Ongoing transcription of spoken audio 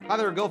Hi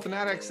there, Golf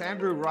Fanatics.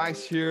 Andrew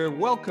Rice here.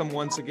 Welcome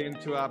once again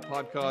to our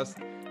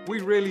podcast. We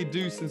really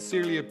do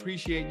sincerely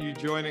appreciate you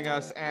joining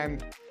us.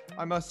 And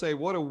I must say,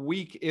 what a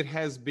week it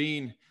has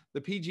been. The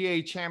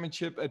PGA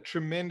Championship,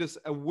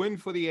 a win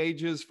for the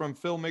ages from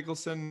Phil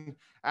Mickelson.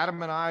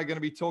 Adam and I are going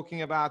to be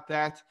talking about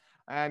that.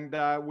 And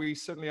we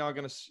certainly are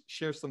going to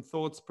share some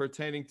thoughts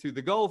pertaining to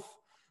the golf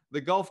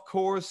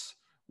course,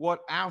 what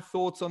our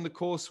thoughts on the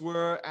course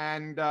were.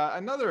 And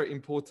another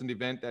important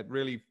event that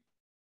really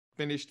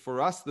finished for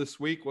us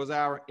this week was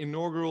our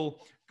inaugural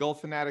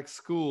Golf Fanatics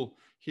school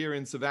here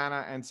in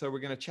Savannah. And so we're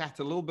going to chat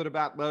a little bit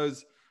about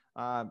those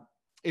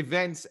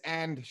events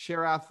and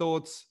share our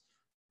thoughts.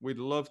 We'd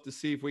love to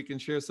see if we can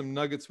share some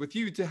nuggets with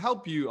you to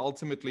help you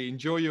ultimately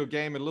enjoy your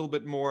game a little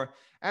bit more.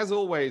 As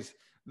always,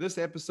 this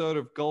episode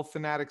of Golf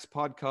Fanatics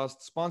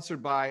podcast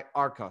sponsored by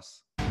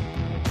Arcos.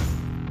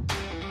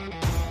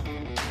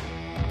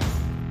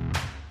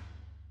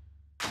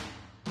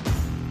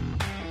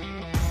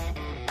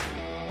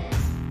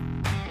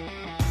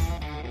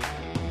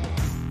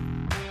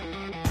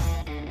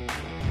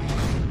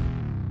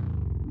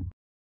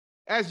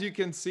 As you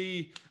can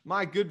see,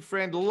 my good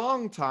friend,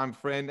 longtime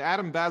friend,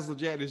 Adam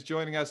Bazalgette is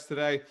joining us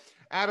today.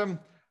 Adam,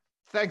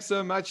 thanks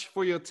so much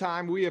for your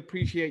time. We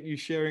appreciate you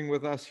sharing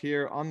with us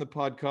here on the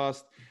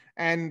podcast.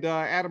 And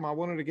Adam, I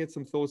wanted to get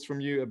some thoughts from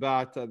you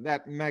about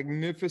that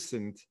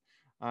magnificent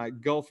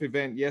golf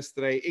event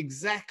yesterday,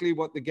 exactly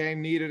what the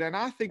game needed. And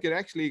I think it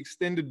actually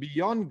extended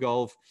beyond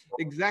golf,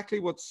 exactly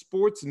what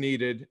sports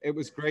needed. It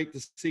was great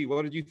to see.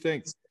 What did you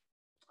think?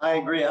 I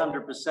agree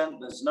 100%.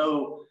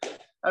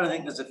 I don't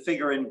think there's a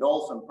figure in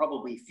golf and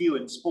probably few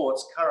in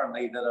sports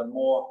currently that are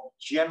more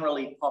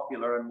generally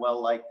popular and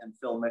well-liked than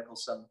Phil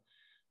Mickelson.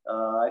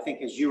 I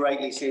think, as you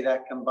rightly say,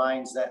 that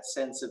combines that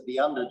sense of the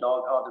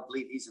underdog. Hard to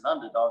believe he's an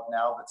underdog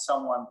now, but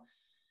someone,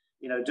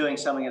 doing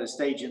something at a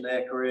stage in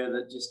their career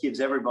that just gives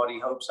everybody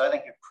hope. So I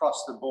think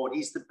across the board,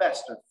 he's the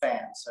best of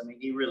fans. I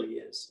mean, he really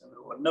is.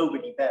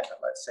 Nobody better,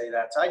 let's say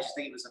that. So I just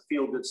think it was a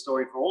feel-good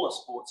story for all of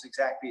sports,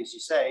 exactly as you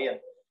say, and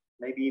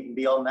maybe even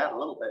beyond that a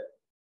little bit.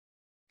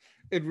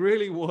 It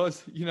really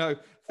was.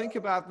 Think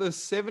about this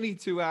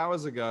 72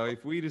 hours ago.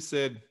 If we'd have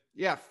said,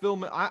 yeah,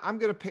 I'm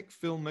going to pick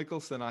Phil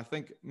Mickelson, I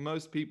think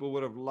most people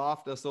would have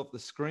laughed us off the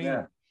screen.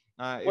 Yeah.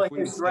 Well, he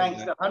was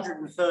ranked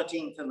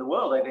 113th in the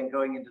world, I think,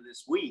 going into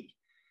this week.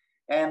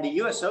 And the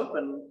US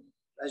Open,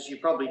 as you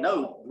probably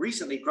know,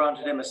 recently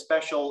granted him a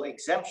special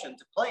exemption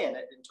to play in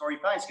it in Torrey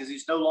Pines because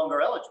he's no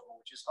longer eligible,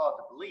 which is hard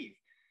to believe.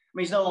 I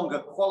mean, he's no longer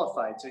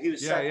qualified. So he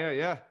was He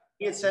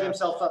had set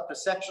himself up for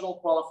sectional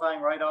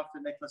qualifying right after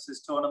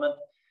Nicklaus's tournament,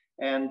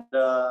 and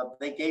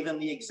they gave him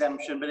the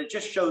exemption, but it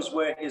just shows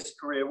where his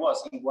career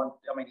was. He won,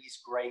 he's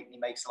great. He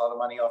makes a lot of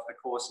money off the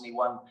course, and he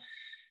won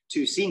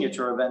 2 senior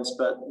tour events,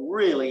 but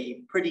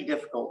really pretty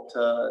difficult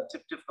to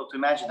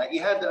imagine that.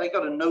 I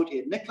got a note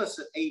here. Nicklaus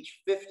at age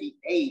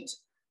 58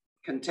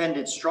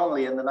 contended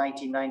strongly in the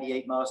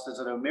 1998 Masters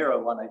at O'Meara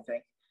won, I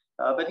think.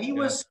 But he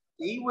was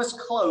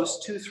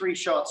close, 2-3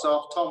 shots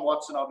off. Tom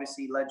Watson,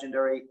 obviously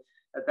legendary.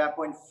 At that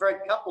point, Fred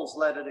Couples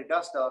led at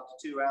Augusta after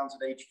 2 rounds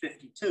at age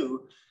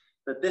 52.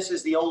 But this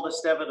is the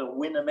oldest ever to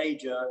win a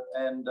major,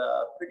 and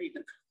pretty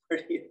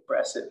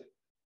impressive.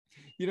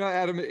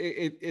 Adam,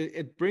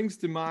 it brings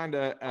to mind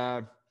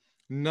a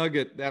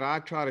nugget that I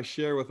try to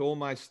share with all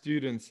my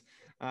students.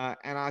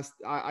 And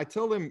I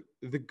tell them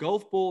the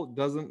golf ball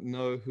doesn't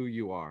know who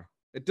you are.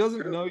 It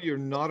doesn't know you're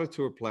not a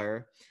tour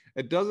player.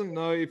 It doesn't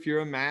know if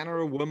you're a man or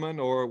a woman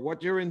or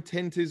what your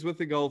intent is with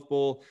the golf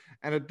ball.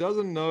 And it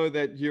doesn't know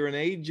that you're an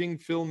aging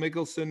Phil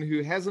Mickelson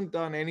who hasn't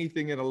done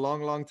anything in a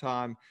long, long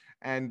time.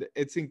 And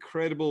it's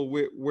incredible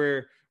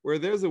where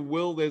there's a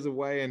will, there's a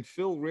way. And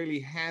Phil really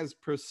has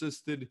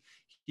persisted.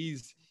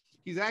 He's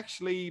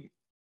actually,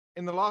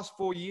 in the last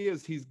 4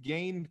 years, he's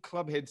gained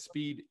clubhead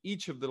speed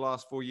each of the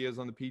last 4 years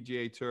on the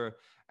PGA Tour.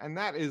 And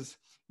that is,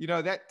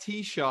 that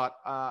tee shot,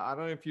 I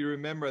don't know if you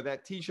remember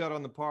that tee shot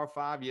on the par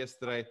 5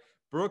 yesterday.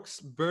 Brooks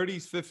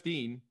birdies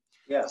 15,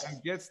 yes,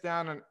 and gets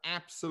down and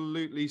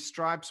absolutely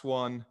stripes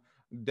one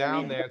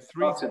down there,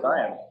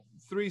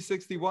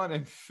 361,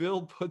 and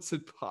Phil puts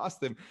it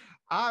past him.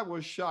 I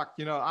was shocked.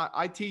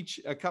 I teach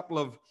a couple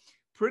of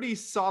pretty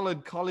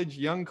solid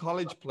young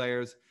college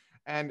players,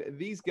 and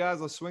these guys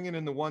are swinging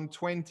in the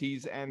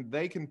 120s, and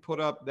they can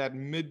put up that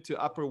mid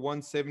to upper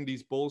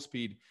 170s ball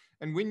speed.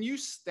 And when you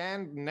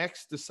stand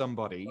next to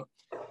somebody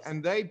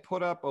and they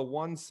put up a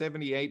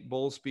 178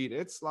 ball speed,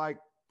 it's like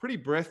pretty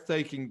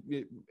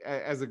breathtaking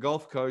as a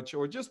golf coach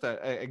or just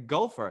a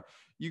golfer.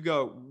 You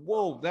go,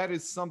 whoa, that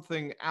is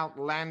something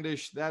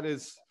outlandish. That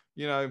is,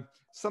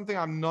 something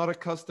I'm not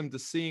accustomed to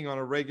seeing on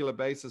a regular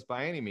basis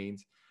by any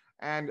means.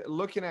 And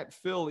looking at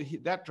Phil,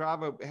 that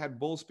driver had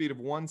ball speed of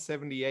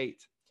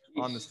 178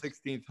 on the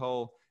 16th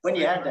hole. When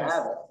you had to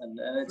have it. And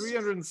it's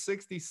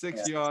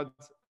 366 yards.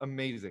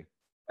 Amazing.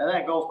 And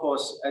that golf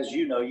course, as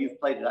you know, you've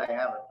played it, I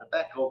haven't, but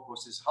that golf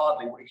course is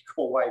hardly what you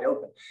call wide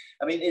open.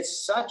 I mean,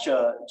 it's such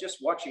a, just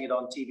watching it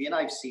on TV, and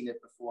I've seen it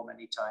before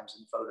many times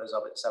in photos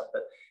of it and stuff,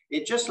 but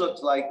it just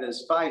looked like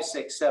there's 5,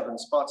 6, 7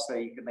 spots there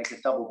you could make a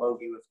double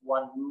bogey with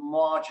one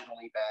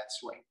marginally bad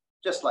swing,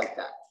 just like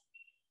that.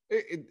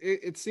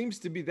 It seems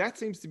to be, that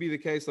seems to be the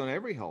case on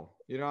every hole.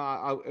 You know,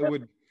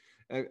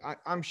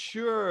 I'm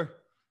sure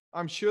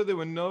there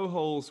were no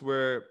holes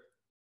where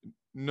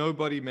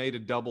nobody made a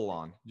double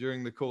on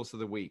during the course of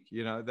the week.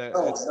 You know, that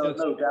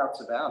no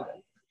doubts about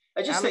it.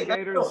 I just think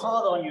that's so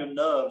hard on your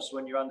nerves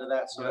when you're under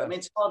that sort of, I mean,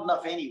 it's hard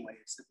enough anyway.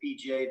 It's the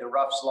PGA, the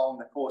rough's long,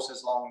 the course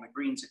is long, the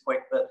greens are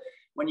quick. But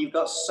when you've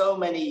got so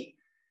many,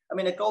 I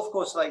mean, a golf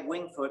course like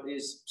Wingfoot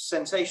is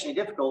sensationally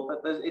difficult,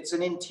 but it's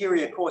an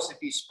interior course. If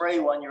you spray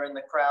one, you're in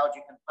the crowd,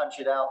 you can punch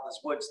it out.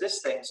 There's woods.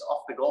 This thing's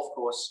off the golf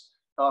course,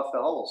 half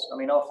the holes. I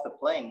mean, off the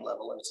playing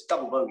level. It's a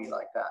double bogey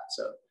like that.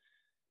 So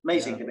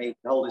amazing to me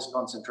to hold his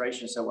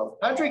concentration so well.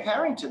 Patrick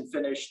Harrington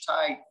finished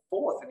tied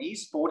 4th, and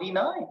he's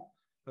 49.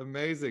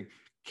 Amazing.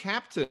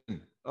 Captain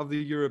of the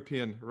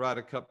European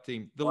Ryder Cup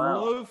team, the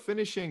low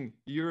finishing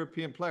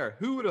European player.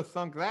 Who would have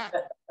thunk that?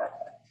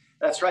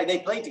 That's right. They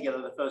played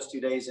together the first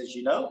 2 days, as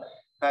you know.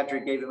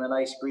 Patrick gave him a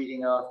nice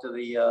greeting after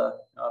the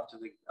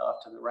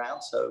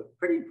round, so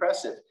pretty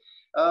impressive.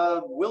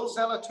 Will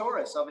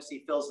Zalatoris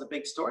obviously fills the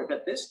big story,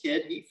 but this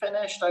kid, he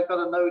finished, I've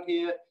got a note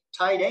here,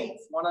 tied 8th,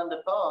 1 under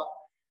par.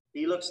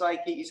 He looks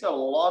like he's got a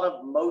lot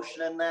of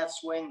motion in that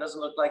swing.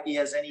 Doesn't look like he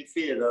has any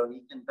fear, though.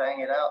 He can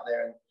bang it out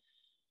there. And,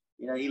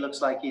 you know, he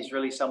looks like he's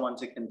really someone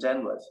to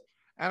contend with.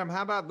 Adam,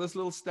 how about this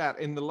little stat?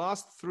 In the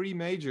last 3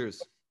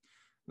 majors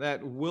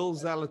that Will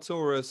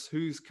Zalatoris,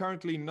 who's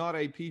currently not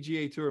a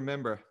PGA Tour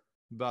member,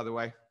 by the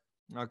way,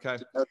 okay,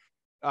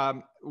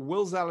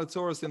 Will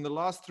Zalatoris in the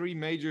last 3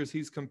 majors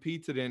he's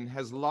competed in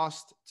has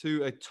lost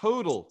to a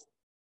total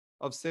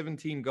of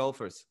 17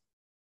 golfers.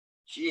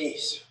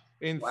 Jeez.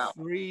 In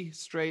 3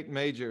 straight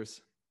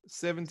majors,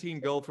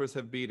 17 golfers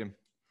have beat him.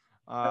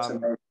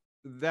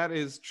 That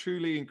is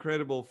truly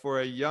incredible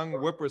for a young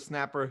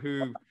whippersnapper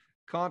who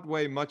can't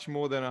weigh much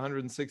more than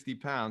 160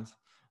 pounds.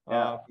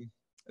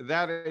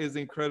 That is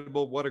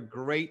incredible. What a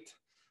great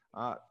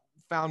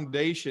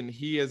foundation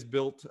he has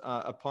built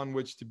upon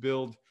which to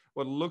build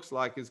what looks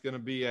like is going to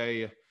be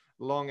a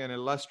long and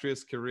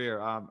illustrious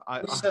career.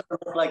 He doesn't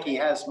look like he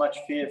has much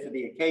fear for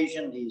the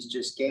occasion. He's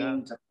just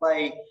game to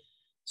play.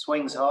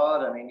 Swings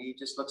hard. I mean, he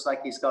just looks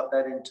like he's got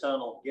that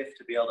internal gift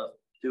to be able to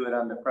do it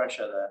under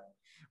pressure there.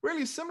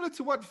 Really similar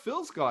to what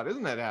Phil's got,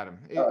 isn't it, Adam?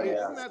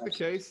 Isn't that the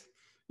case?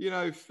 You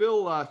know,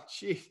 Phil,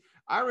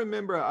 I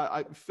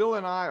remember Phil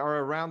and I are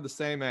around the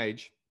same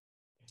age,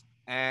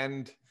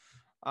 and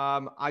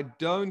I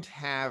don't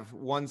have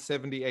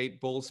 178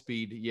 ball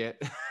speed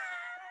yet.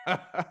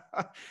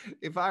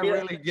 If I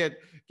really get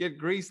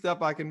greased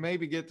up, I can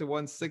maybe get to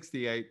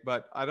 168,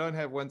 but I don't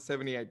have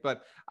 178.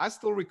 But I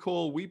still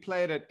recall we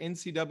played at the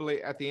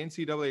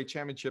NCAA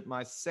championship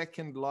my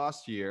second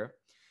last year,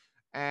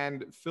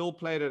 and Phil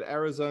played at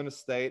Arizona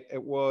State.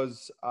 It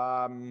was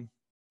at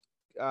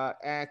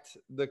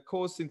the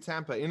course in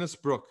Tampa,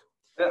 Innisbrook.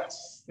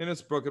 Yes.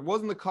 Innisbrook. It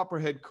wasn't the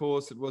Copperhead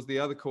course. It was the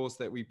other course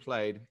that we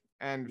played.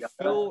 And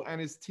Phil and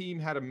his team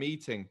had a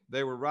meeting.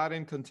 They were right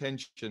in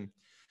contention.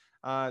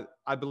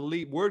 I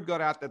believe word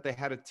got out that they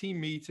had a team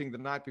meeting the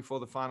night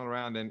before the final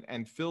round,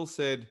 and Phil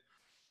said,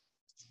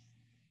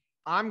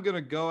 I'm going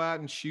to go out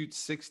and shoot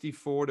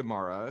 64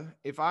 tomorrow.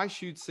 If I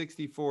shoot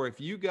 64,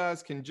 if you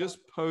guys can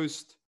just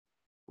post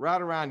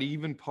right around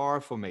even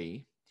par for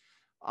me,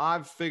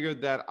 I've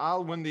figured that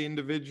I'll win the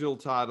individual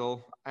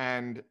title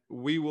and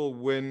we will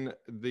win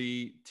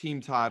the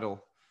team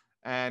title.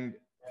 And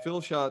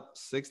Phil shot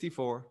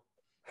 64.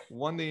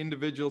 Won the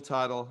individual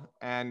title,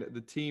 and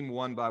the team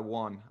won by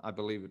 1, I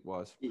believe it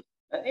was.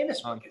 And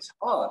Innisbrook is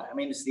hard. I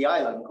mean, it's the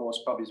island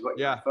course, probably is what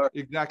you prefer.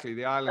 Exactly,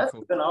 the island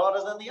course. That's even harder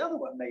than the other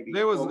one, maybe.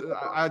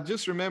 I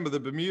just remember the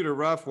Bermuda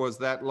Rough was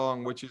that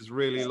long, which is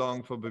really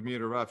long for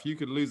Bermuda Rough. You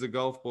could lose a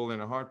golf ball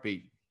in a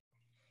heartbeat.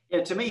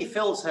 Yeah, to me,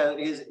 Phil's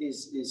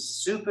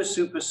is super,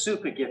 super,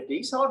 super gifted.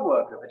 He's a hard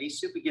worker, but he's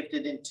super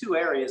gifted in 2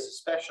 areas,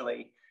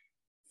 especially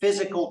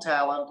physical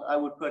talent. I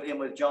would put him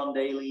with John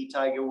Daly,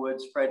 Tiger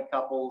Woods, Fred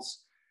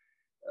Couples.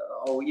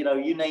 You know,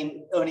 you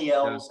name Ernie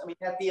Els. I mean,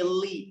 at the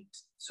elite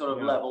sort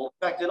of level.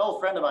 In fact, an old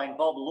friend of mine,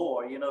 Bob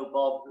Law, you know,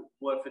 Bob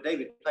worked for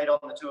David, played on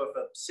the tour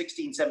for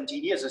 16,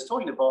 17 years. I was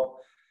talking to Bob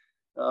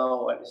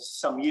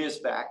some years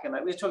back, and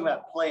I was talking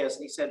about players,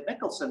 and he said,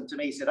 Mickelson to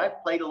me, he said,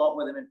 I've played a lot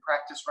with him in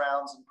practice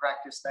rounds and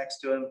practice next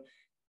to him.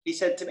 He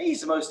said, to me,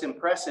 he's the most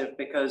impressive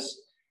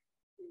because,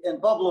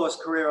 and Bob Law's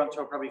career on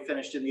tour probably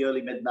finished in the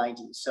early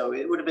mid-90s. So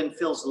it would have been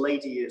Phil's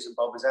later years when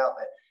Bob was out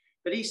there.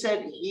 But he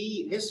said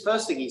his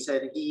first thing he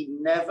said, he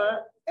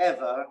never,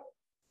 ever,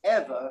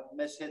 ever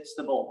mishits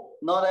the ball.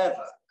 Not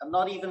ever. And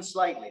not even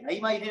slightly. Now, he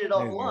might hit it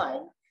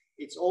offline.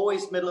 It's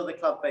always middle of the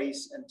club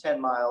face and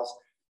 10 miles.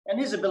 And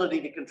his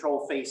ability to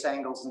control face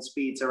angles and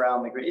speeds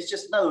around the grid, it's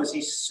just knows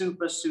he's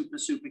super, super,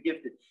 super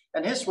gifted.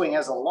 And his swing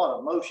has a lot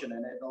of motion in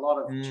it, a lot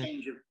of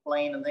change of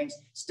plane and things.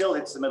 Still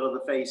hits the middle of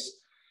the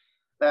face.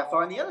 that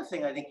far. And the other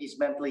thing I think he's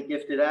mentally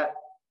gifted at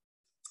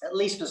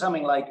least for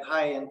something like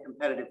high-end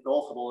competitive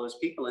golf of all those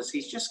people, is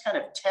he's just kind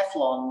of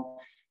Teflon,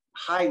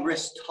 high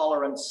risk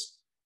tolerance,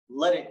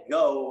 let it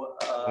go.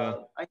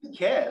 He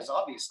cares,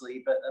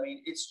 obviously, but I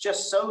mean, it's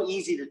just so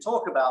easy to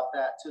talk about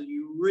that till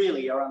you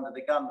really are under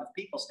the gun with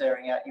people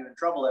staring at you and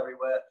trouble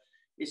everywhere.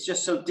 It's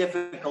just so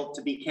difficult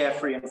to be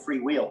carefree and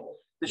freewheel.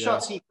 The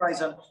shots he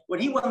tries on, when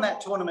he won that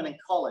tournament in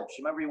college,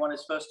 you remember he won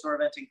his first tour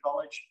event in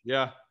college?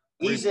 Yeah.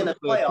 He's in a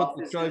playoff,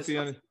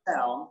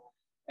 town.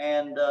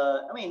 And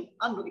I mean,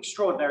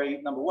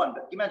 extraordinary, number one,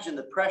 but imagine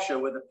the pressure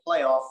with a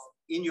playoff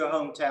in your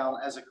hometown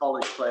as a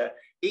college player.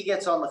 He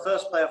gets on the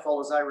first playoff hole,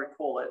 as I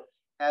recall it,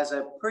 has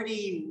a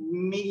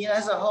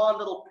hard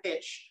little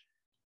pitch,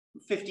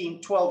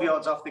 15, 12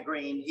 yards off the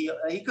green.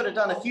 He could have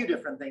done a few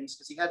different things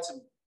because he had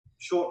some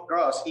short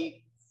grass.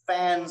 He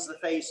fans the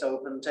face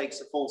open,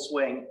 takes a full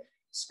swing,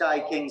 sky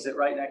kings it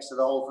right next to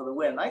the hole for the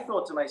win. I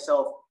thought to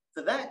myself,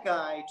 for that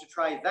guy to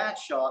try that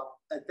shot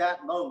at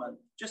that moment,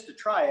 just to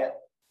try it,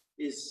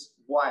 is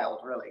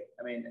wild, really.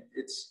 I mean,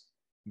 it's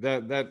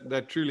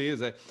that truly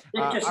is it.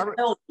 It just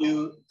tells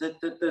you that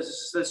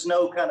there's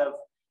no kind of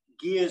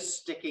gears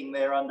sticking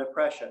there under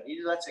pressure.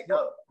 He lets it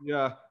go.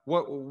 Yeah.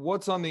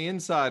 What's on the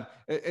inside?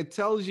 It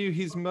tells you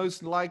he's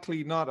most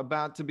likely not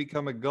about to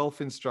become a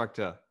golf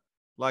instructor.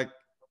 Like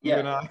you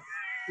and I.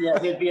 Yeah,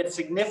 there'd be a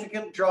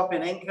significant drop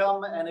in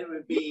income, and it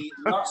would be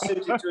not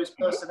suited to his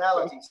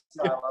personality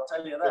style. I'll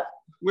tell you that.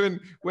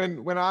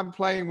 When I'm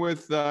playing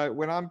with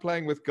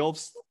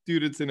golf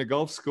students in a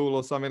golf school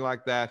or something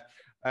like that,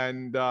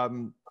 and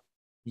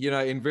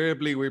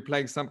invariably we're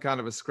playing some kind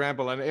of a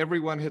scramble, and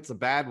everyone hits a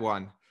bad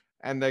one,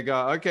 and they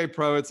go, "Okay,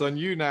 pro, it's on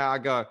you now." I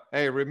go,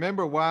 "Hey,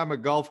 remember why I'm a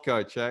golf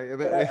coach?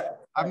 Eh?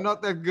 I'm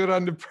not that good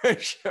under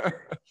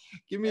pressure.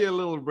 Give me a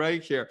little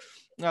break here."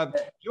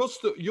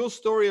 Your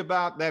story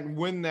about that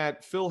win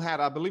that Phil had,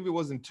 I believe it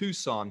was in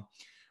Tucson,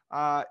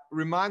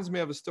 reminds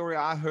me of a story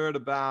I heard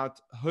about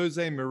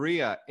Jose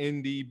Maria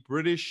in the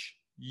British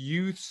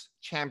Youth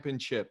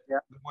Championship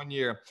one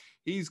year.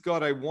 He's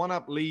got a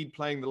one-up lead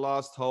playing the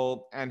last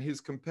hole, and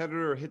his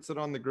competitor hits it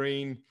on the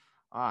green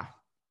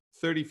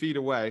 30 feet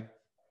away.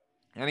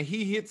 And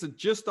he hits it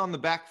just on the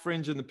back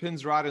fringe, and the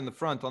pin's right in the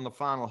front on the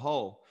final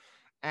hole.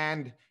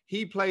 And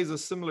he plays a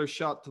similar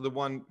shot to the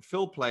one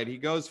Phil played. He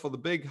goes for the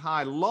big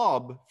high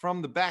lob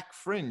from the back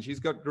fringe. He's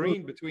got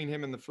green between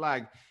him and the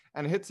flag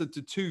and hits it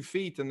to 2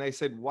 feet. And they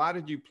said, "Why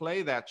did you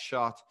play that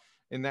shot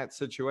in that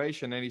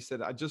situation?" And he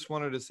said, "I just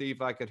wanted to see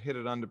if I could hit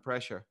it under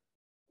pressure."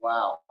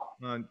 Wow.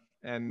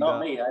 And not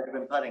me. I'd have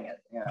been putting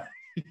it. Yeah.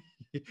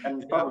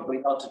 And probably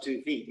not to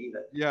 2 feet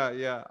either.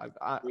 Yeah.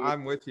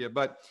 I'm with you.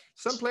 But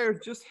some players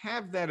just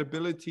have that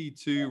ability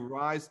to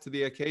rise to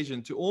the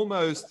occasion, to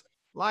almost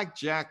like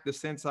Jack. The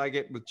sense I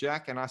get with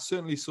Jack, and I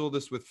certainly saw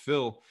this with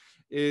Phil,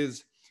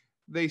 is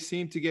they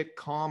seem to get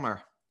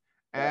calmer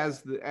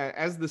as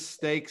the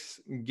stakes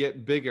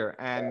get bigger,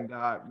 and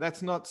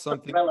that's not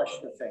something. Relish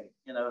the thing,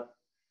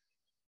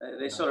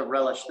 They sort of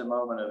relish the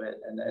moment of it,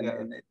 and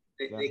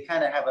they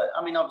kind of have a.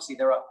 I mean, obviously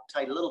they're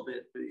uptight a little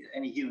bit.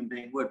 Any human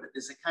being would, but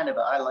there's a kind of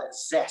a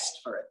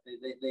zest for it.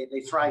 They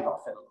thrive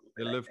off it a little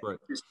bit. They live for it.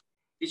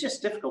 It's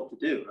just difficult to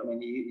do. I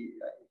mean,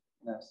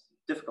 it's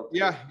difficult.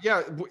 Yeah.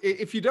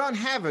 If you don't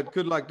have it,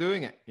 good luck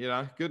doing it.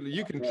 Good.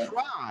 You can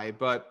try,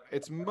 but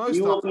it's most.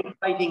 You will be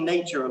fighting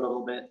nature a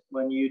little bit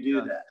when you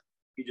do that.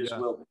 You just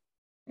will be.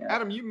 Yeah.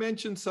 Adam, you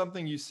mentioned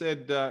something. You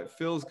said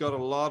Phil's got a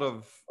lot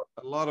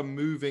of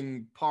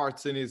moving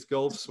parts in his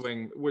golf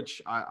swing,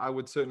 which I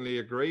would certainly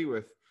agree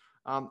with.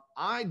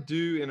 I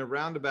do, in a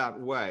roundabout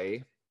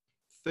way,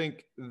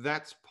 think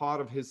that's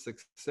part of his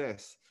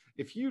success.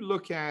 If you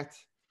look at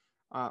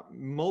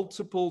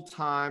multiple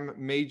time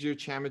major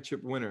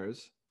championship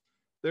winners,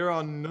 there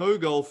are no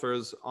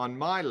golfers on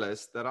my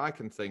list that I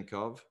can think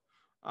of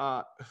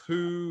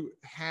who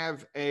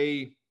have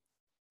a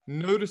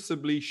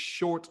noticeably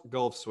short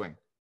golf swing.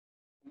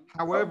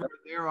 However,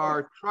 there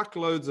are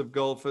truckloads of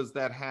golfers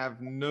that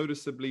have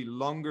noticeably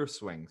longer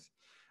swings.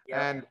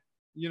 And,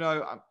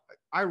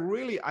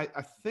 I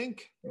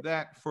think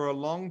that for a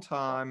long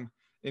time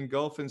in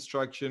golf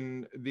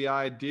instruction, the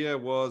idea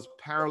was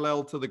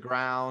parallel to the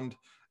ground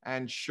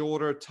and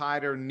shorter,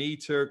 tighter,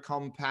 neater,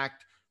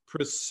 compact,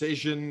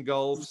 precision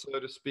golf,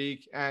 so to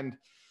speak. And,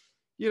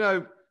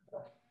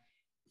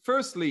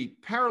 firstly,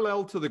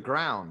 parallel to the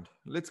ground,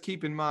 let's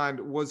keep in mind,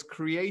 was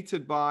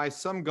created by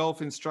some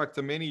golf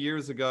instructor many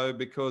years ago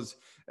because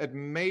it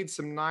made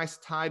some nice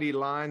tidy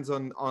lines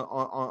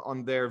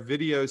on their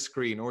video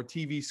screen or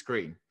TV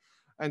screen.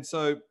 And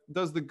so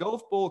does the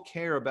golf ball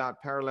care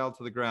about parallel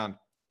to the ground?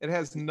 It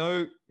has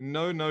no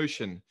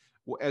notion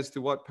as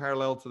to what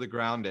parallel to the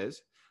ground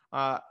is.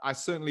 I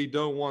certainly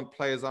don't want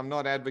players, I'm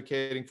not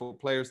advocating for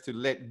players to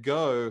let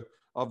go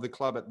of the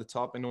club at the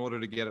top in order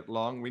to get it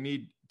long. We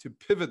need to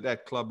pivot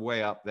that club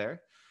way up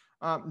there.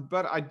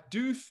 But I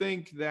do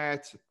think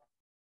that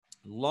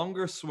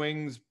longer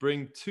swings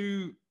bring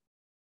two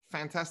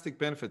fantastic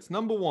benefits.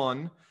 Number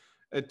one,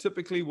 it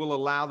typically will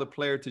allow the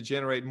player to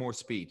generate more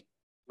speed.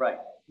 Right.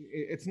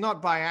 it's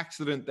not by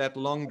accident that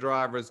long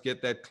drivers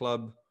get that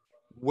club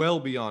well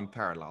beyond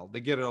parallel. They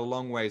get it a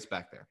long ways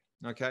back there.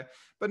 Okay.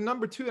 But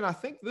number two, and I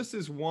think this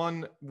is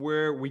one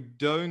where we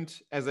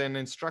don't, as an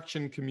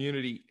instruction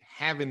community,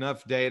 have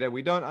enough data.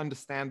 We don't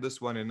understand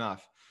this one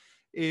enough,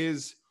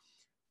 is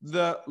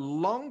the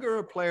longer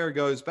a player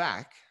goes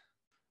back,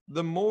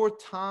 the more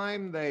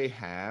time they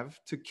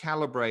have to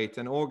calibrate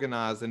and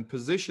organize and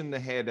position the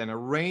head and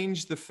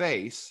arrange the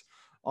face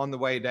on the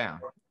way down.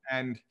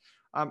 And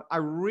I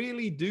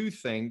really do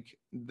think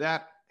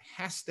that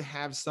has to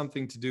have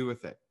something to do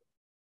with it.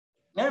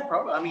 Yeah,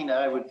 probably. I mean,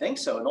 I would think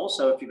so. And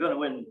also, if you're going to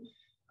win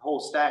a whole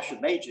stash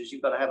of majors,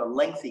 you've got to have a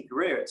lengthy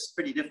career. It's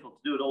pretty difficult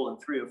to do it all in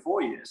 3 or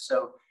 4 years.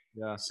 So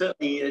yeah,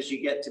 certainly as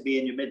you get to be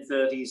in your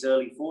mid-30s,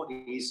 early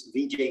 40s,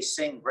 Vijay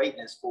Singh, great in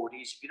his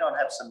 40s, if you don't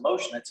have some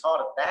motion, it's hard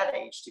at that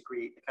age to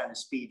create the kind of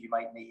speed you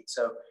might need.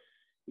 So,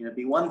 you know, it'd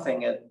be one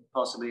thing at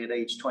possibly at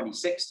age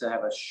 26 to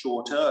have a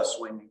shorter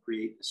swing and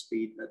create the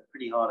speed, but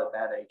pretty hard at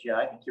that age. Yeah,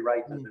 I think you're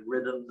right. The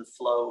rhythm, the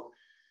flow,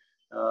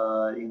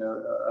 you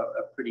know,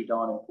 are pretty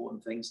darn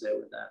important things there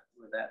with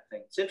that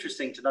thing. It's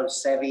interesting to know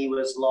Seve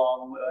was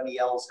long. Ernie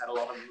Els had a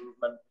lot of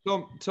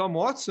movement. Tom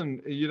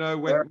Watson, you know,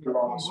 when Tom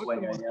Watson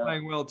was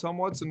playing well, Tom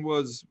Watson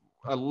was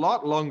a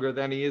lot longer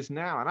than he is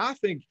now. And I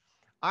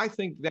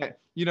think that,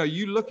 you know,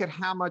 you look at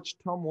how much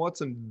Tom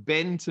Watson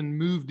bent and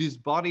moved his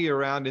body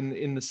around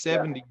in the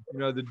 70s, yeah. You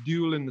know, the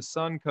duel in the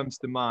sun comes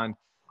to mind.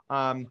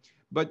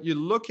 But you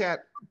look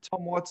at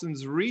Tom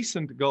Watson's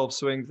recent golf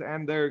swings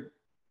and they're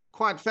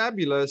quite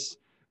fabulous.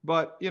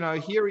 But, you know,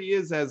 here he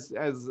is as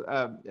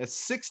a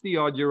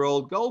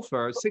 60-odd-year-old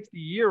golfer, a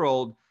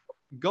 60-year-old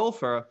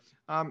golfer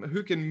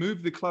who can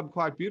move the club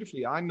quite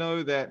beautifully. I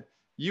know that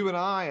you and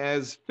I,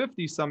 as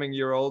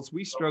 50-something-year-olds,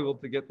 we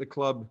struggled to get the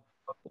club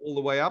all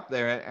the way up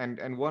there.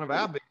 And one of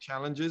our big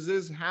challenges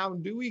is how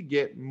do we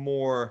get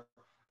more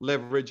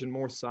leverage and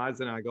more size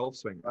in our golf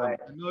swing? Right.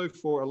 I know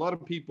for a lot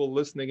of people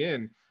listening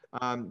in,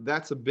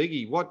 that's a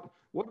biggie. What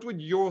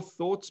would your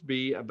thoughts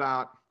be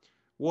about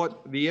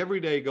what the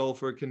everyday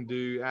golfer can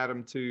do,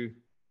 Adam, to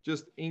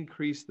just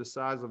increase the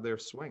size of their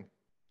swing?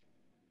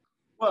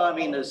 Well, I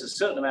mean, there's a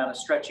certain amount of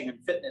stretching and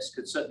fitness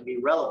could certainly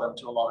be relevant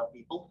to a lot of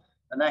people,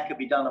 and that could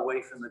be done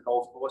away from the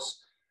golf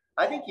course.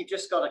 I think you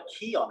just got to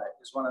key on it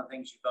is one of the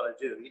things you've got to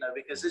do, you know,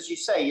 because as you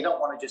say, you don't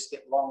want to just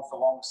get long for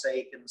long's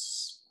sake and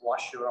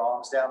wash your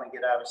arms down and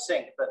get out of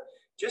sync, but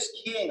just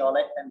keying on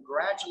it and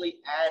gradually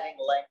adding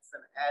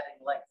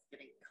length,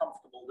 getting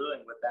comfortable doing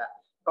with that.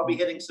 Probably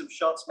hitting some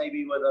shots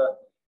maybe with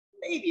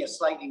maybe a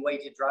slightly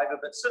weighted driver,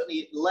 but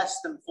certainly less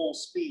than full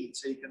speed,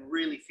 so you can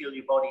really feel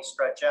your body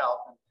stretch out.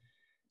 And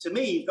to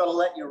me, you've got to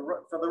let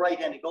for the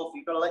right-handed golfer,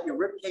 you've got to let your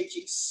rib cage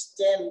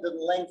extend and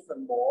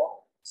lengthen more.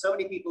 So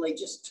many people, they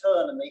just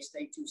turn and they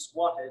stay too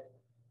squatted.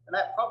 And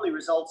that probably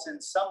results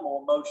in some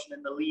more motion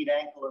in the lead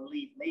ankle and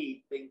lead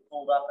knee being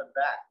pulled up and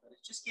back. But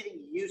it's just getting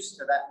used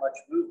to that much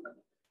movement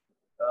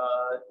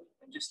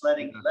and just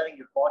letting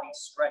your body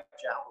stretch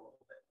out a little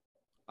bit.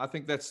 I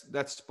think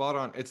that's spot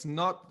on. It's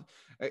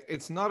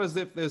not as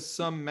if there's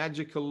some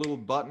magical little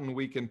button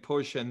we can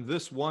push and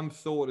this one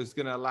thought is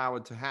going to allow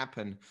it to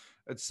happen.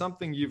 It's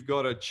something you've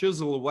got to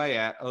chisel away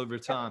at over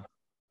time.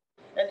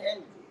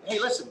 And hey,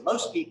 listen,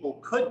 most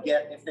people could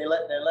get, if they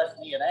let their left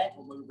knee and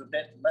ankle move a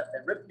bit and let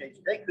their rib cage,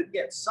 they could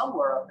get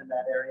somewhere up in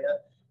that area.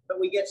 But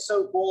we get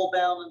so ball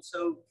bound and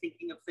so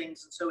thinking of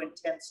things and so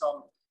intense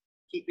on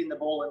keeping the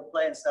ball in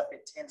play and stuff,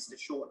 it tends to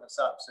shorten us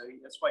up. So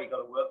that's why you got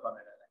to work on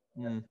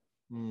it, I think.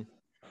 Yeah.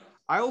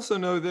 I also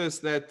know this,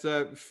 that,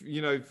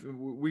 you know,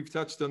 we've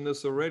touched on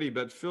this already,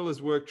 but Phil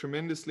has worked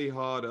tremendously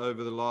hard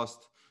over the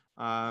last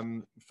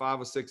 5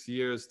 or 6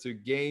 years to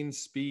gain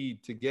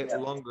speed, to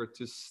get longer,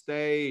 to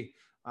stay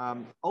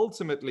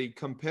ultimately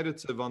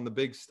competitive on the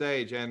big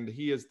stage. And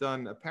he has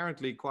done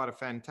apparently quite a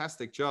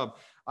fantastic job.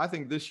 I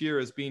think this year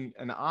has been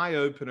an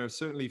eye-opener,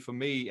 certainly for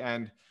me.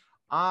 And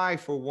I,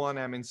 for one,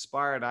 am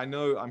inspired.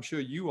 I'm sure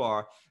you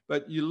are.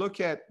 But you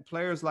look at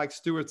players like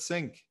Stuart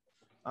Sink,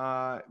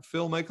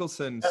 Phil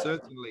Mickelson,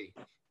 certainly,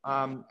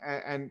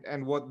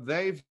 and what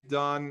they've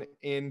done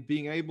in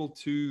being able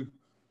to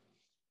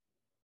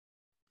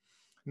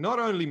not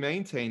only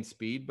maintain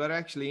speed, but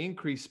actually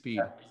increase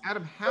speed.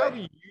 Adam, how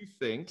do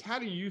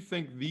you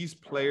think these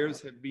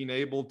players have been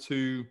able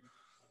to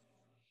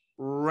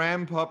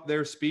ramp up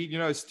their speed? You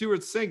know,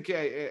 Stuart Sink,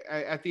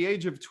 at the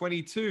age of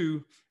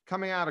 22,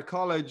 coming out of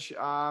college,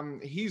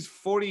 he's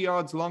 40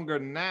 yards longer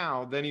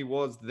now than he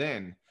was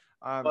then.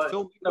 But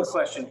no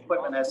question,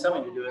 equipment has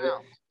something to do with it.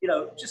 You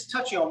know, just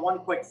touching on one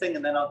quick thing,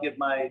 and then I'll give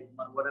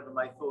whatever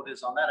my thought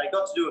is on that. I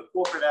got to do a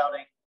corporate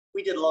outing.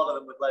 We did a lot of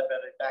them with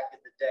Ledbetter back in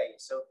the day.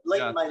 So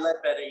late in my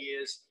Ledbetter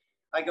years,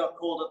 I got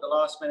called at the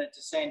last minute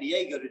to San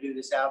Diego to do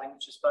this outing,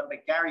 which was fun.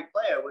 But Gary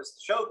Player was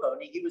the show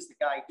pony. He was the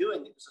guy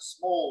doing it. It was a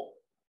small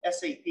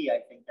SAP, I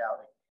think,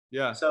 outing.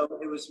 Yeah. So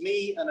it was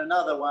me and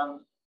another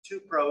one, 2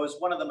 pros.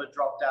 One of them had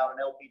dropped out,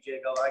 an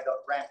LPGA goer. I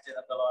got ramped in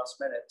at the last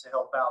minute to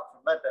help out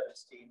from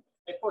Ledbetter's team.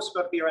 Of course,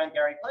 got to be around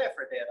Gary Player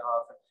for a day and a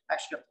half, and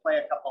actually got to play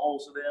a couple of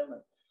holes with him.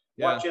 And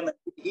watch him.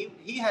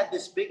 He had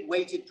this big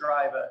weighted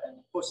driver, and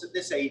of course at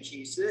this age,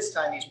 this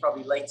time he's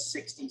probably late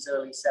 60s,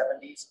 early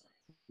 70s.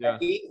 Yeah.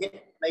 And he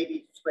hit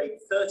maybe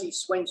 30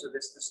 swings with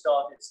this to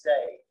start his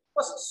day. It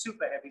wasn't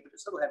super heavy, but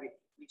it's a little heavy.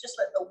 He just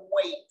let the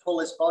weight pull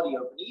his body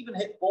open. He even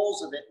hit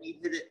balls with it, and he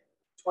hit it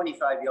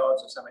 25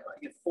 yards or something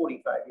like that.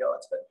 45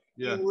 yards, but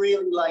he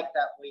really liked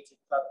that weighted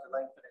club to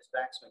lengthen his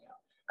backswing out.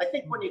 I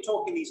think when you're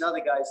talking these other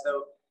guys,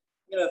 though,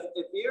 you know,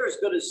 if you're as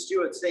good as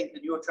Stuart think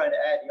that you're trying to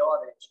add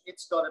yardage,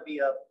 it's got to be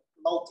a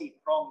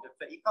multi-pronged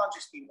effect. You can't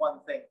just be one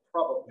thing,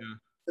 probably.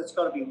 It's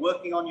got to be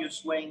working on your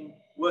swing,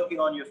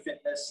 working on your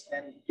fitness,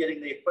 and getting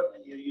the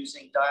equipment you're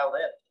using dialed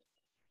in.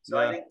 So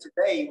I think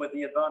today, with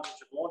the advantage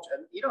of launch,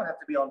 and you don't have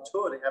to be on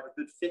tour to have a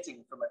good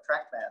fitting from a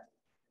TrackMan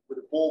with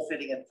a ball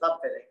fitting and club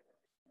fitting.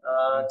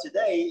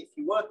 Today, if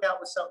you work out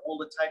with all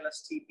the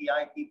Titleist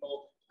TPI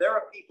people, there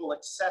are people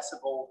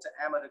accessible to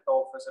amateur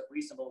golfers at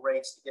reasonable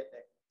rates to get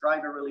their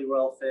driver really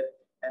well fit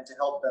and to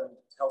help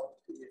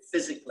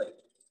physically.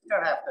 You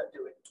don't have to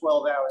do it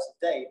 12 hours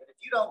a day, but if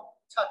you don't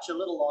touch a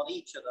little on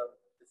each of them,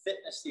 the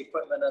fitness, the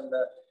equipment, and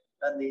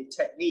the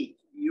technique,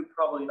 you're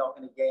probably not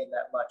going to gain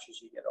that much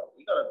as you get older.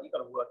 You got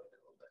to work it a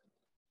little bit.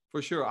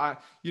 For sure.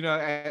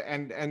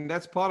 And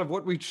that's part of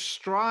what we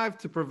strive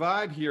to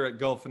provide here at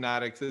Golf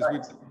Fanatics is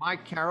we've got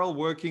Mike Carroll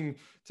working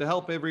to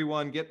help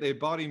everyone get their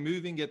body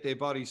moving, get their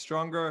body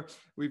stronger.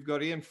 We've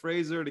got Ian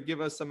Fraser to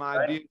give us some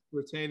ideas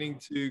pertaining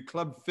to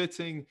club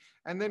fitting.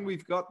 And then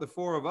we've got the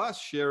four of us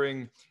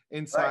sharing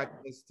insight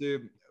as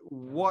to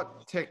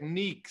what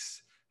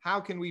techniques, how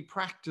can we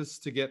practice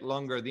to get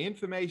longer? The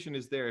information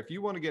is there. If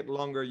you want to get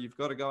longer, you've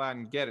got to go out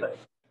and get it.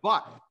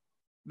 But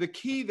the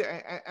key,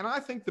 and I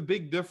think the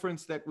big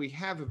difference that we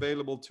have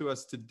available to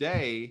us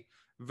today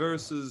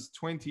versus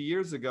 20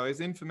 years ago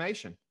is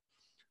information.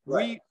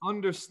 We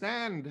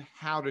understand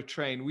how to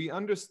train. We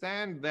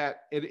understand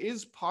that it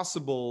is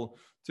possible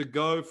to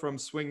go from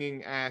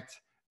swinging at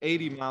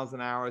 80 miles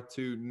an hour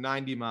to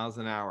 90 miles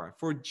an hour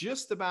for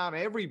just about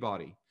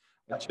everybody.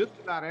 Just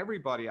about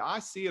everybody. I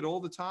see it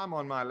all the time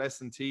on my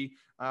lesson tee.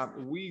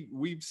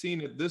 We've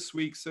seen it this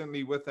week,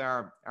 certainly with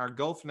our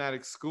Golf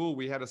Fanatics school.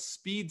 We had a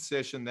speed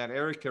session that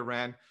Erica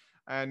ran,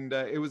 and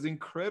it was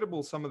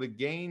incredible some of the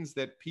gains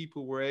that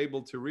people were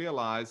able to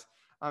realize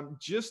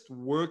just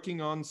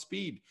working on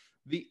speed.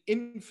 The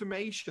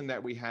information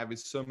that we have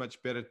is so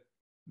much better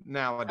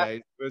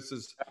nowadays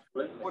versus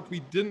what we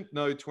didn't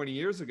know 20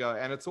 years ago.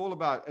 And it's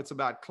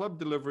about club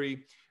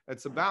delivery.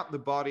 It's about the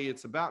body.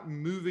 It's about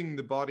moving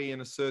the body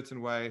in a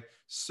certain way.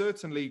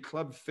 Certainly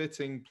club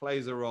fitting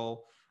plays a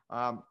role.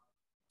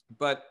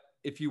 But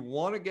if you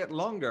want to get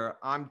longer,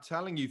 I'm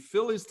telling you,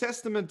 Phil is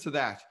testament to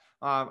that.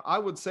 I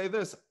would say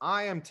this,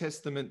 I am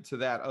testament to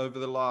that over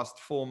the last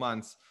 4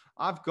 months.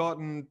 I've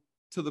gotten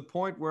to the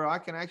point where I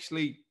can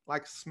actually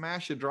like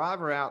smash a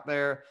driver out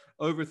there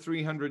over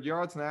 300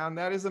 yards now. And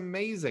that is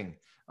amazing.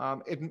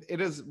 It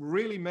has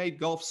really made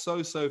golf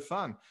so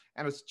fun.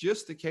 And it's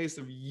just a case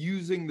of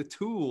using the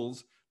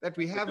tools that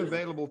we have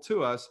available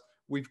to us.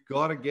 We've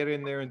got to get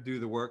in there and do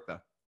the work though.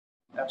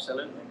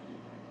 Absolutely.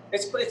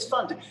 It's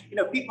fun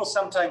to, people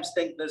sometimes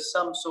think there's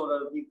some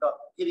sort of, you've got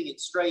hitting it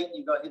straight,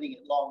 you've got hitting it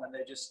long, and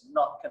they're just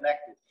not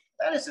connected.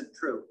 That isn't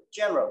true,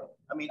 generally.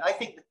 I mean, I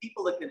think the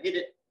people that can hit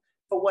it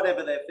for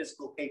whatever their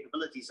physical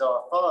capabilities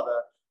are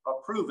farther are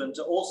proven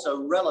to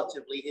also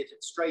relatively hit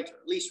it straighter,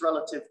 at least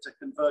relative to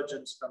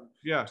convergence from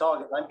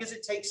target line, because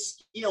it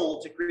takes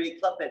skill to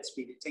create club head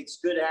speed. It takes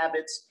good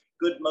habits,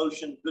 good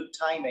motion, good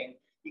timing.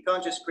 You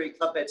can't just create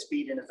club head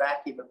speed in a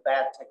vacuum of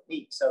bad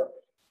technique. So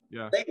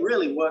they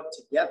really work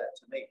together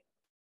to me.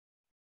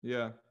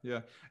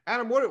 Yeah.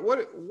 Adam,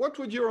 what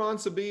would your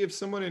answer be if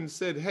someone had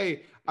said,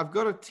 "Hey, I've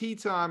got a tee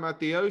time at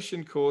the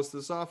Ocean Course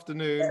this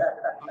afternoon"?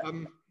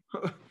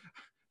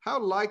 How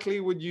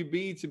likely would you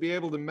be to be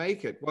able to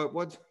make it?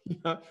 What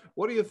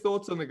are your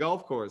thoughts on the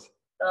golf course?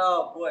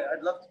 Oh boy,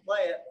 I'd love to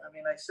play it. I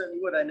mean, I certainly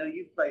would. I know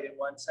you've played it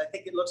once. I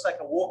think it looks like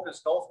a walker's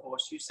golf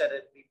course. You said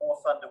it'd be more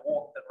fun to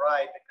walk than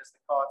ride because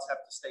the carts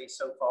have to stay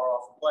so far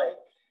off and play.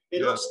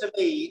 It looks to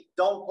me,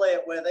 don't play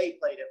it where they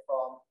played it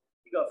from.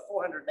 You got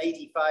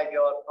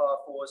 485-yard par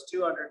fours,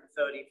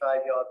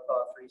 235-yard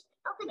par threes.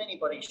 How can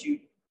anybody shoot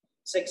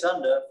 6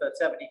 under for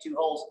 72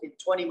 holes in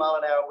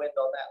 20-mile-an-hour wind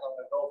on that long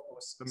a golf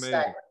course?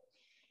 Staggering.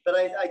 But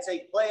I'd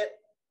say play it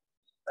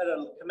at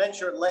a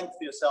commensurate length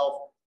for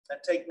yourself and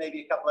take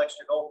maybe a couple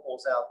extra golf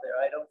balls out there.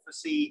 I don't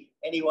foresee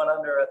anyone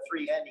under a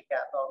 3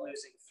 handicap not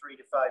losing 3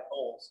 to 5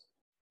 holes.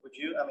 Would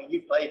you? I mean,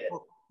 you played it.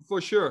 For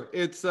sure.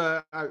 It's I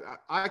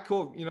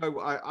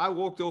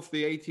walked off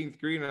the 18th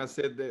green and I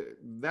said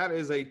that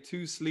is a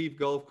 2-sleeve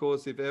golf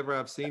course if ever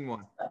I've seen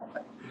one.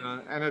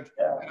 And it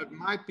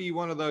might be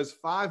one of those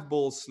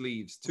 5-ball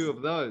sleeves, 2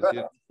 of those.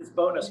 Right. It's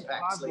bonus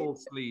pack 5-ball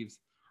sleeves.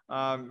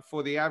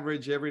 For the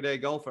average everyday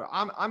golfer.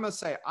 I must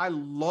say, I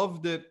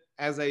loved it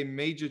as a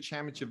major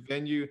championship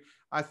venue.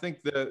 I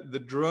think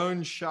the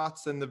drone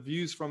shots and the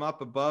views from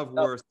up above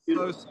were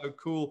so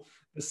cool.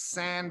 The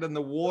sand and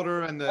the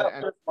water and the...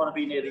 I want to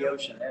be near the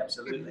ocean,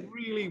 absolutely. It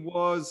really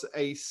was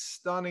a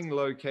stunning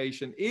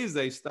location, is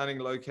a stunning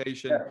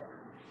location.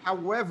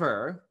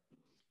 However,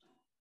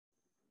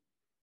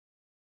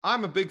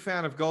 I'm a big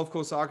fan of golf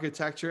course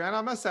architecture, and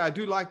I must say I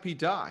do like Pete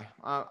Dye.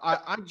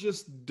 I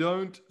just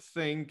don't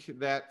think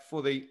that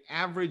for the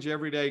average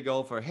everyday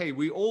golfer, hey,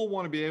 we all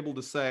want to be able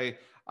to say,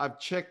 I've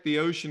checked the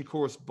ocean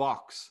course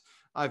box.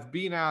 I've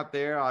been out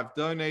there. I've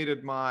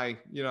donated my,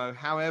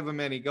 however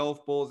many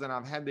golf balls, and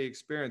I've had the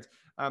experience.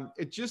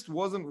 It just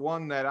wasn't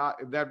one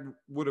that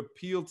would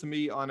appeal to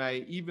me on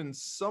a even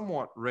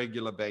somewhat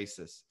regular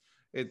basis.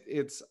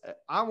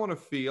 I want to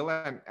feel,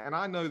 and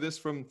I know this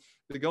from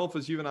the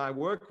golfers you and I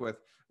work with,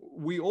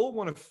 we all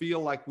want to feel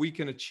like we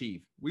can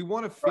achieve. We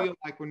want to feel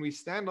like when we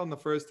stand on the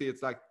first tee,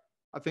 it's like,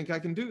 I think I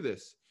can do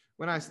this.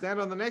 When I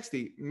stand on the next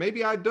tee,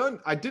 maybe I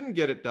didn't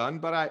get it done,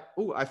 but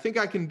I think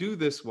I can do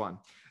this one.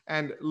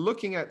 And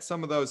looking at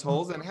some of those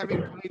holes and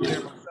having played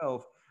there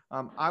myself,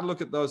 I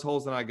look at those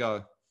holes and I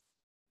go,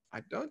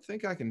 I don't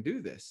think I can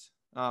do this.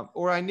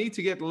 Or I need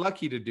to get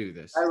lucky to do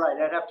this. All right.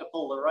 I'd have to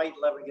pull the right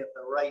lever, get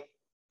the right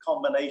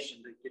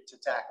combination to get to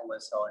tackle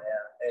this. Oh,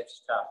 yeah,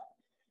 it's tough.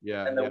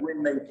 Yeah. And the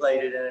wind they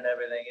played it in and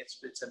everything,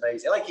 it's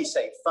amazing. Like you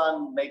say,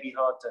 fun, maybe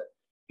hard to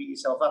beat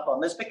yourself up on.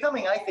 There's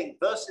becoming, I think,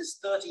 versus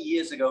 30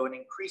 years ago, an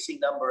increasing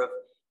number of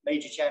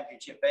major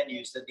championship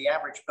venues that the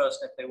average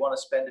person, if they want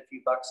to spend a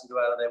few bucks and go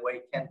out of their way,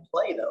 can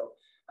play, though.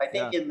 I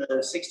think in the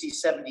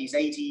 60s, 70s,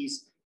 80s,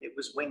 it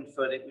was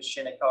Wingfoot, it was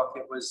Shinnecock,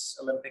 it was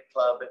Olympic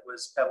Club, it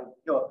was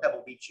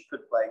Pebble Beach you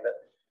could play. But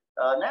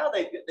now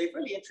they've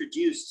really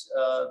introduced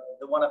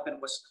the one up in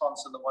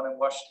Wisconsin, the one in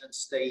Washington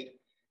State,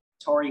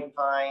 Torrey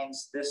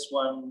Pines, this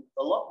one,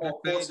 a lot more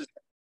courses,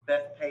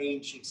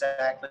 Bethpage,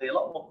 exactly, a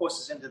lot more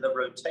courses into the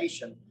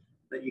rotation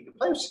that you can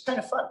play, which is kind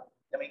of fun.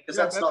 I mean, because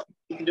that's not,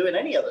 you can do in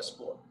any other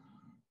sport.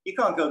 You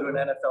can't go to an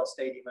NFL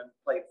stadium and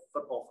play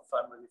football for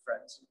fun with your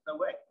friends. No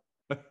way.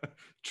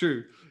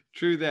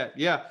 True that.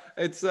 Yeah,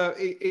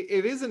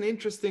 it is an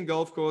interesting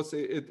golf course.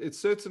 It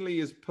certainly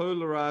is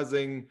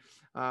polarizing.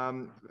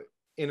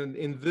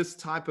 In this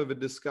type of a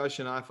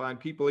discussion, I find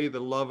people either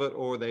love it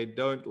or they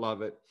don't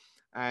love it.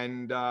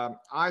 And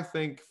I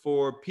think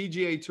for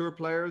PGA Tour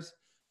players,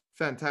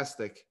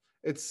 fantastic.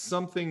 It's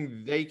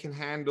something they can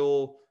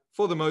handle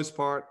for the most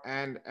part.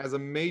 And as a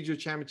major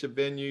championship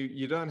venue,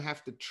 you don't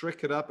have to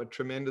trick it up a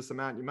tremendous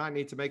amount. You might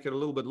need to make it a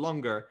little bit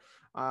longer,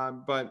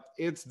 but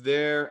it's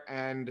there,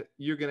 and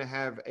you're going to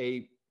have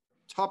a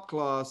top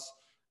class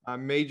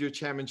major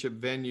championship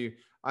venue.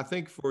 I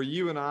think for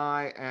you and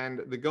I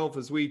and the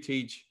golfers we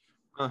teach,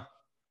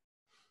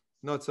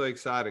 not so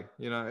exciting.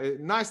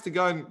 Nice to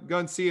go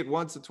and see it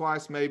once or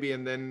twice maybe,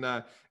 and then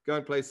go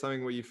and play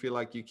something where you feel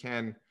like you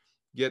can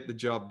get the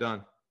job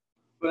done.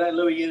 Well, that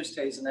Louis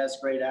Oosthuizen has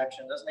great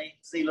action, doesn't he?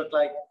 Does he look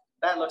like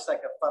that? Looks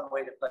like a fun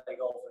way to play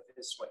golf with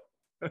his swing.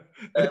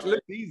 It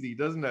looks easy,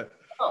 doesn't it?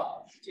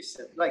 Oh, it's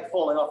just like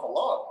falling off a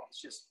log.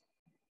 It's just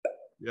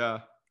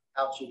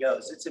out she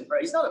goes. It's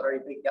impressive. He's not a very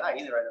big guy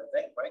either, I don't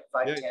think, right?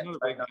 5'10". He's not a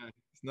big guy.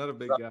 He's not a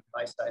big guy.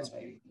 My size,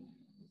 maybe.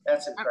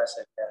 That's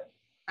impressive. Yeah.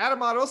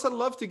 Adam, I'd also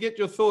love to get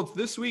your thoughts.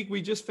 This week,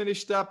 we just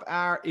finished up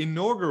our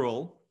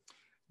inaugural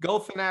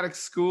Golf Fanatics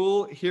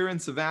school here in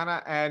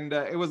Savannah, and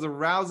it was a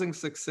rousing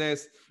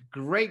success.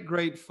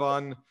 Great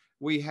fun.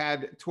 We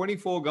had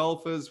 24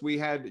 golfers. We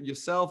had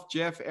yourself,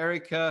 Jeff,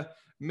 Erica,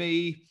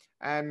 me,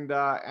 and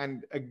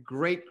a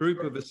great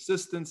group of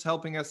assistants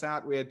helping us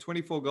out. We had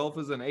 24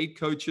 golfers and 8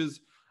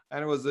 coaches,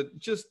 and it was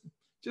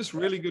just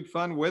really good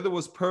fun. Weather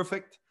was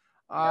perfect.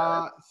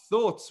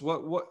 Thoughts?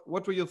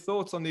 What were your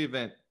thoughts on the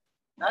event?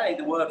 I think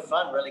the word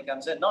fun really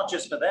comes in, not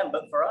just for them,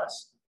 but for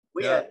us.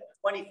 We had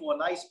 24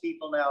 nice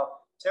people. Now,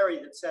 Terry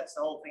that sets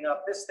the whole thing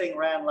up, this thing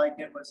ran like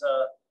it was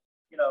a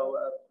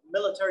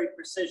military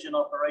precision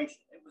operation.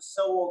 It was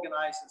so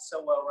organized and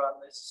so well run.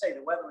 As I say,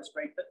 the weather was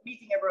great, but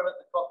meeting everyone at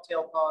the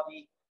cocktail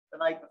party the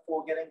night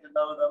before, getting to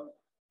know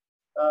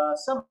them.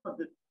 Some of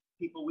the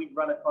people we'd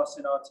run across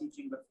in our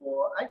teaching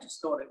before, I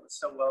just thought it was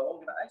so well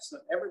organized.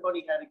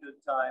 Everybody had a good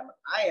time.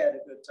 I had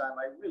a good time.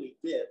 I really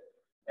did.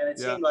 And it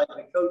seemed like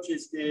the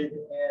coaches did,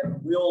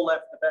 and we all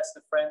left the best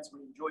of friends.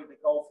 We enjoyed the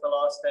golf the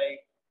last day.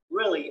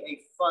 Really a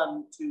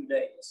fun 2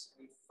 days.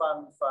 A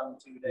fun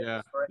 2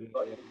 days for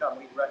anybody to come.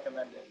 We'd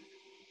recommend it.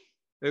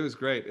 It was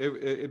great.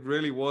 It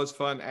really was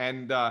fun.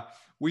 And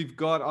we've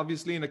got,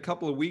 obviously, in a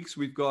couple of weeks,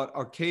 we've got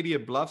Arcadia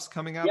Bluffs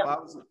coming up. Yeah.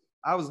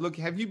 I was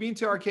looking. Have you been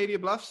to Arcadia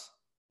Bluffs?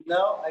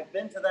 No, I've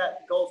been to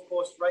that golf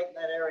course right in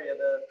that area,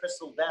 the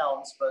Crystal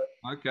Downs, but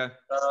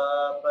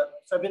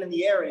so I've been in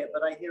the area,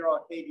 but I hear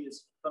Arcadia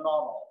is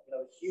phenomenal.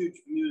 Huge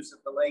views of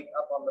the lake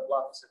up on the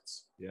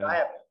bluffs. I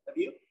haven't. Have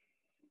you?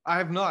 I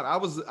have not. I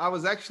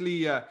was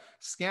actually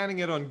scanning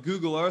it on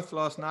Google Earth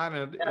last night,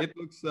 and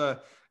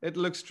it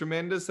looks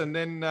tremendous. And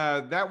then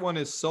that one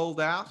is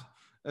sold out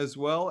as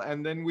well.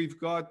 And then we've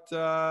got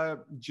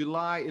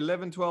July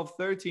 11, 12,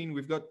 13.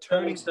 We've got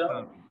Turning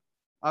Stone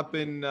up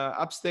in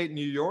upstate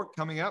New York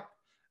coming up.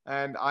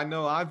 And I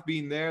know I've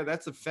been there.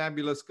 That's a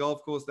fabulous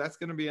golf course. That's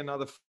going to be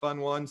another fun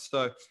one.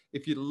 So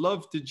if you'd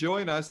love to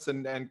join us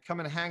and come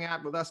and hang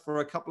out with us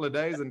for a couple of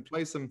days and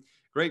play some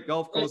great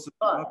golf courses. It's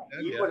fun.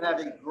 You would have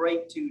a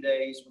great 2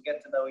 days. We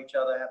get to know each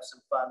other, have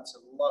some fun. So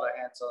a lot of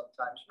hands-on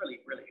time. It's really,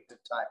 really a good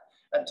time.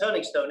 And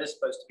Turning Stone is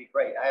supposed to be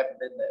great. I haven't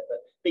been there, but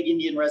big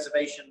Indian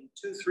reservation,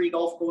 2-3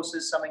 golf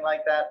courses, something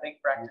like that,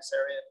 big practice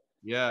area.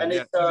 Yeah. And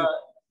yeah, it's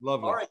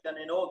lovely. Oregon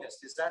in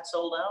August. Is that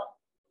sold out?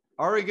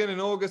 Oregon in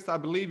August, I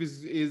believe,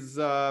 is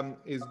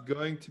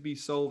going to be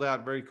sold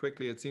out very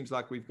quickly. It seems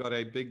like we've got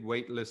a big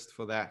wait list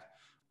for that.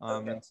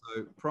 Okay.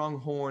 So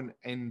Pronghorn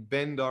and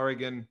Bend,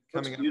 Oregon,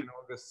 coming up in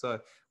August. So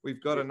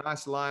we've got a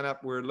nice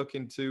lineup. We're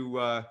looking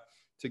to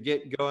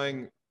get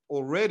going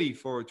already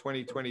for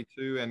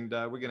 2022, and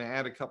we're going to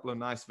add a couple of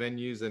nice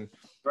venues and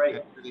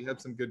really have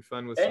some good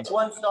fun with. It's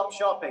one-stop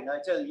shopping. I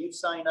tell you, you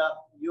sign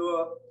up,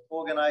 you're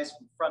organized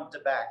from front to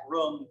back,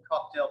 room,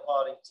 cocktail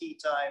party, tea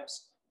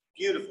times.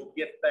 Beautiful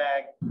gift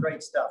bag,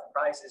 great stuff.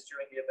 Prizes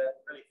during the event,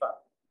 really fun.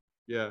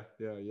 Yeah.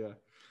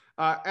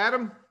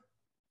 Adam,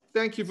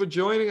 thank you for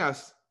joining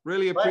us.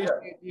 Really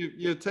appreciate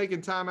you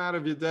taking time out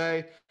of your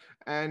day,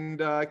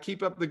 and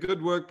keep up the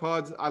good work,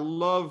 Pods.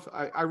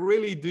 I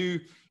really do,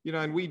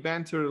 and we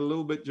bantered a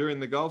little bit during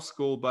the golf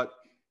school, but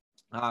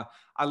I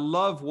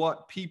love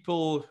what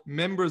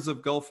members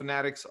of Golf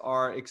Fanatics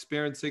are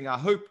experiencing. I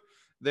hope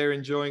they're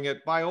enjoying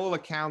it. By all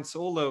accounts,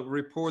 all the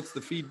reports,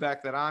 the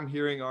feedback that I'm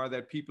hearing are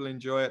that people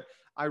enjoy it.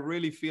 I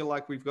really feel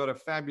like we've got a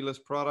fabulous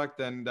product,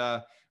 and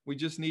we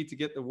just need to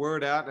get the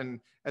word out.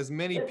 And as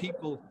many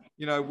people,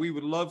 we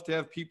would love to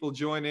have people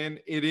join in.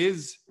 It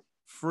is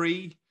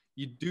free.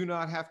 You do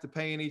not have to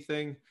pay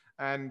anything,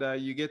 and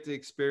you get to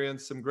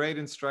experience some great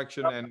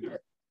instruction and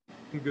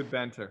some good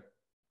banter.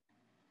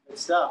 Good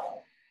stuff.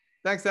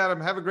 Thanks,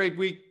 Adam. Have a great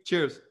week.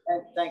 Cheers.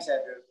 Thanks,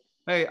 Andrew.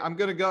 Hey, I'm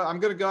gonna go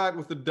out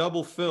with the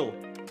double fill.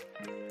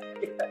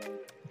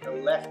 The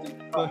Lefty.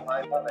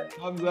 I love it.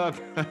 Thumbs up.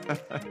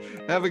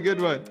 Have a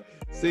good one.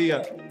 See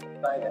ya.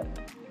 Bye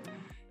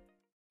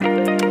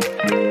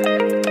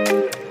then.